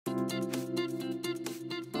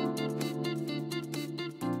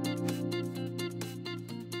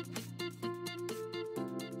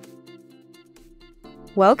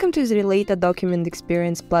Welcome to the Relayto document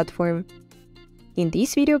experience platform. In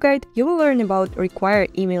this video guide, you will learn about Require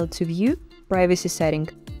Email to View privacy setting.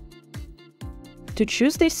 To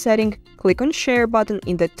choose this setting, click on Share button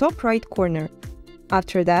in the top right corner.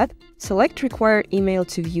 After that, select Require Email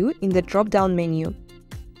to View in the drop-down menu.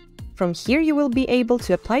 From here you will be able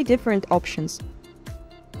to apply different options.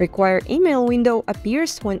 Require Email window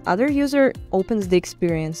appears when other user opens the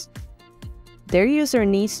experience. Their user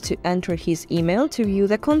needs to enter his email to view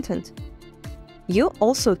the content. You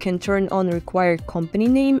also can turn on Require Company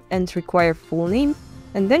Name and Require Full Name,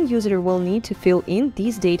 and then user will need to fill in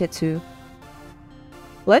these data too.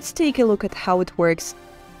 Let's take a look at how it works.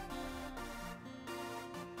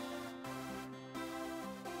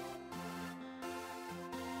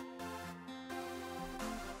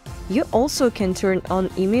 You also can turn on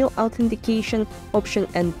email authentication option,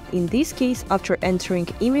 and in this case, after entering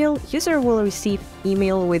email, user will receive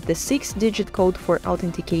email with the 6-digit code for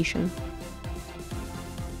authentication.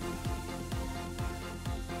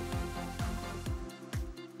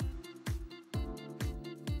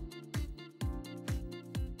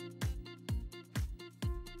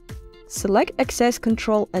 Select Access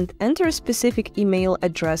Control and enter specific email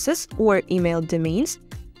addresses or email domains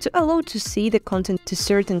to allow to see the content to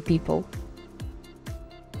certain people.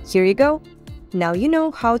 Here you go! Now you know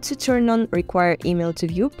how to turn on Require Email to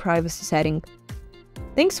View privacy setting.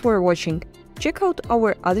 Thanks for watching! Check out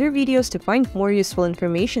our other videos to find more useful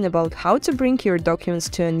information about how to bring your documents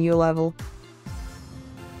to a new level.